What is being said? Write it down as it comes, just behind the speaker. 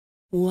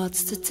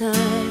What's the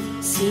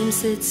time?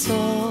 Seems it's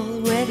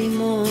already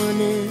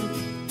morning.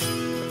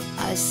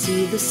 I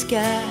see the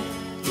sky,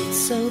 it's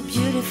so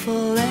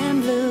beautiful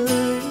and blue.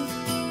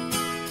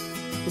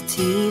 The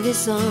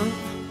TV's on,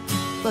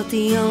 but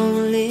the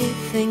only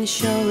thing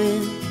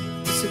showing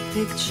is a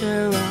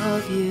picture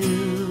of you.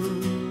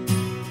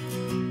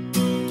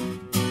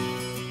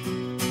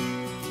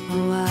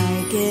 Oh,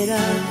 I get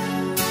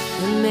up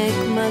and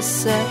make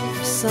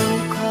myself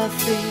some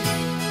coffee.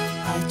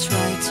 I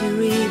try to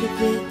read a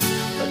bit,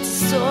 but the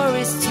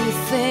story's too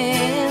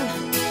thin.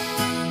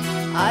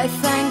 I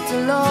thank the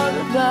Lord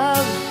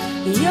above,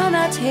 you're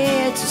not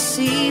here to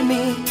see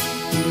me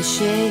in the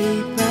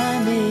shape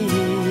I'm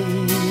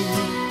in.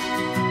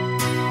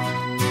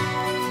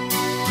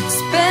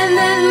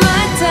 Spending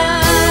my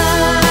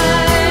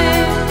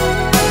time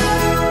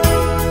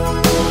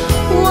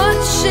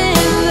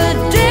watching the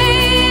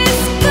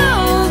days go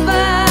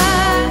by,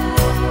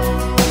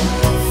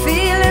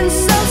 feeling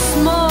so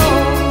small.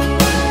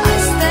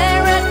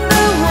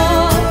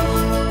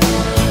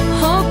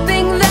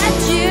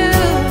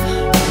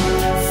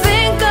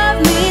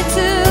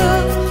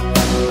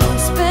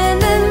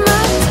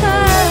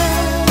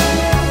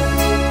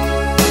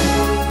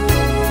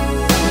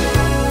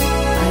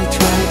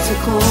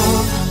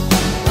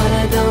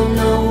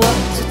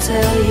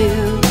 Tell you,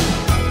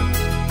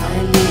 I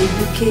leave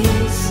the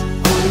keys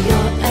on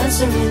your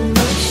answering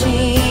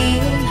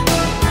machine.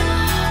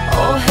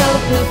 Oh,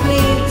 help me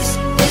please,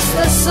 is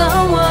there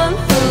someone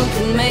who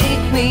can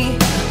make me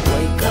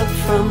wake up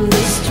from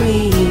this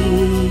dream?